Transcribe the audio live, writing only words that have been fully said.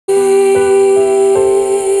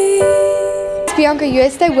Bianca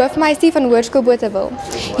Jooste, hoofmeister van Hoërskool Botewil.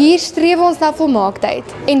 Hier streef ons na volmaaktheid.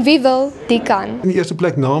 En wie wil, die kan. In die eerste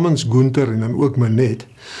plek namens Gunther en dan ook Manet.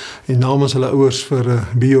 En namens hulle ouers vir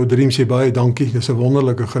Bio Dream sê baie dankie. Dis 'n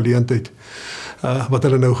wonderlike geleentheid wat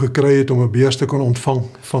hulle nou gekry het om 'n beurs te kon ontvang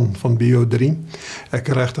van Bio Dream. Ek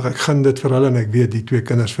gun dit vir hulle en ek weet die twee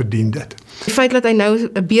kinders verdien dit. Die feit dat hy nou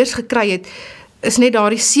 'n beurs gekry het, is net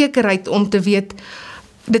daardie sekerheid om te weet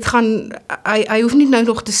dit gaan hy hoef nie nou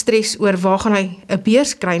nog te stres oor waar gaan hy 'n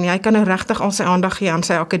beurs kry nie. Hy kan nou regtig al sy aandag gee aan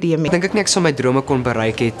sy akademie. Ek dink ek nie ek sou my drome kon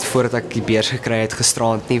bereik het voordat ek die beurs gekry het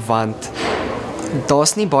gisterand nie, want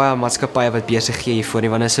daar's nie baie maatskappye wat beurse gee hiervoor nie,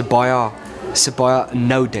 want dit is 'n baie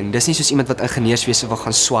nou ding. Dis nie soos iemand wat ingenieurswese wil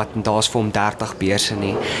gaan swat en daar's vir hom 30 beurse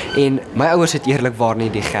nie. En my ouers het eerlikwaar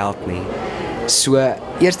nie die geld nie. So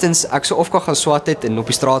eerstens ek sou of kan gaan swat het en op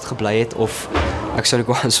die straat gebly het, of ek sou nie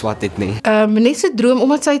kon gaan swat het nie. Net se droom,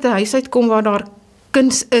 omdat sy uit 'n huis uitkom waar daar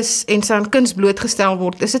kuns is en sy aan kuns blootgestel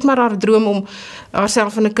word, is dit maar haar droom om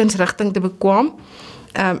haarself in 'n kunsrigting te bekwam.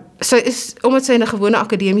 Sy is, omdat sy in 'n gewone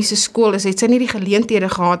akademiese skool is, het sy nie die geleenthede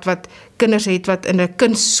gehad wat kinders het wat in 'n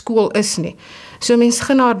kunstskool is nie. So mens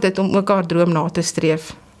gun haar dit om ook haar droom na te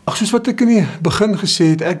streef. Ag, soos wat ek in die begin gesê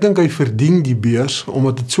het, ek dink hy verdien die beurs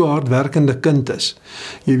omdat dit so hardwerkende kind is.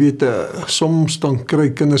 Jy weet, soms dan kry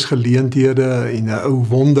kinders geleenthede en 'n ou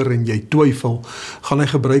wonder en jy twyfel, gaan hy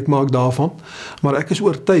gebruik maak daarvan? Maar ek is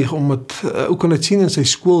oortuig omdat ou kan dit sien in sy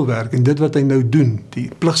skoolwerk en dit wat hy nou doen, die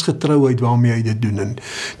pligsgetrouheid waarmee hy dit doen en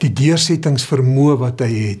die deursettingsvermoë wat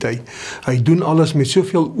hy het. Hy doen alles met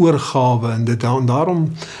soveel oorgawe en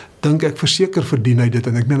daarom dink ek verseker verdien hy dit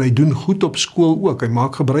en ek meen hy doen goed op skool ook. Hy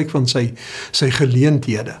maak gebruik van sy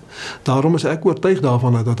geleenthede. Daarom is ek oortuig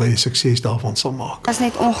daarvan dat hy 'n sukses daarvan sal maak. Ek was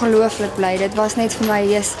net ongelooflik bly. Dit was net vir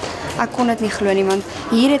my, ek kon dit nie glo nie, want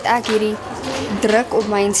hier het ek hierdie druk op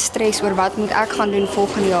my en stres oor wat moet ek gaan doen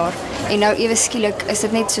volgende jaar. En nou ewe skielik is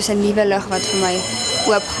dit net soos 'n nuwe lig wat vir my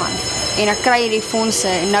oopgaan. En ek kry hierdie fondse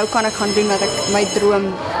en nou kan ek gaan doen wat ek my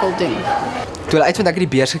droom wil doen. Toe hulle uitvind ek het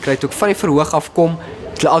die beurs gekry, toe ek van die verhoog afkom,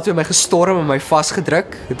 het hulle altyd my gestorm en my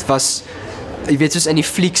vasgedruk. Dit was, jy weet, soos in die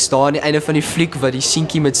flieks daar aan die einde van die fliek wat die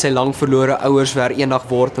seentjie met sy lang verlore ouers weer eendag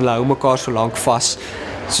word en hulle hou mekaar so lank vas.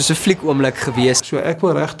 Soos 'n fliek oomblik gewees. So ek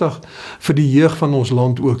wil regtig vir die jeug van ons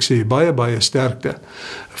land ook sê baie sterkte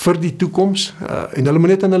vir die toekoms en hulle moet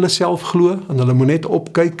net aan hulle self glo en hulle moet net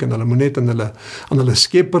opkyk en hulle moet net aan hulle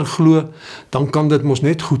Skepper glo, dan kan dit mos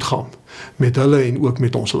net goed gaan met hulle en ook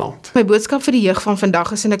met ons land. My boodskap vir die jeug van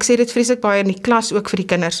vandag is, en ek sê dit vreeslik baie in die klas ook vir die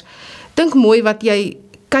kinders, dink mooi wat jy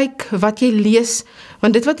kyk, wat jy lees,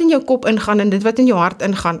 want dit wat in jou kop ingaan en dit wat in jou hart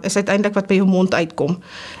ingaan, is uiteindelik wat by jou mond uitkom.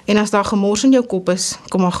 En as daar gemors in jou kop is,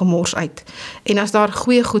 kom daar gemors uit. En as daar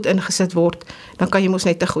goeie goed ingesit word, dan kan jy mos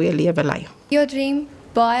net 'n goeie lewe lei. Your dream,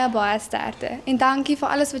 baie sterkte. En dankie vir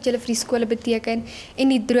alles wat julle vir die skole beteken en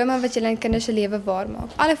die drome wat julle in kinders se lewe waarmaak.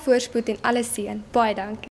 Alle voorspoed en alle seën. Baie dankie.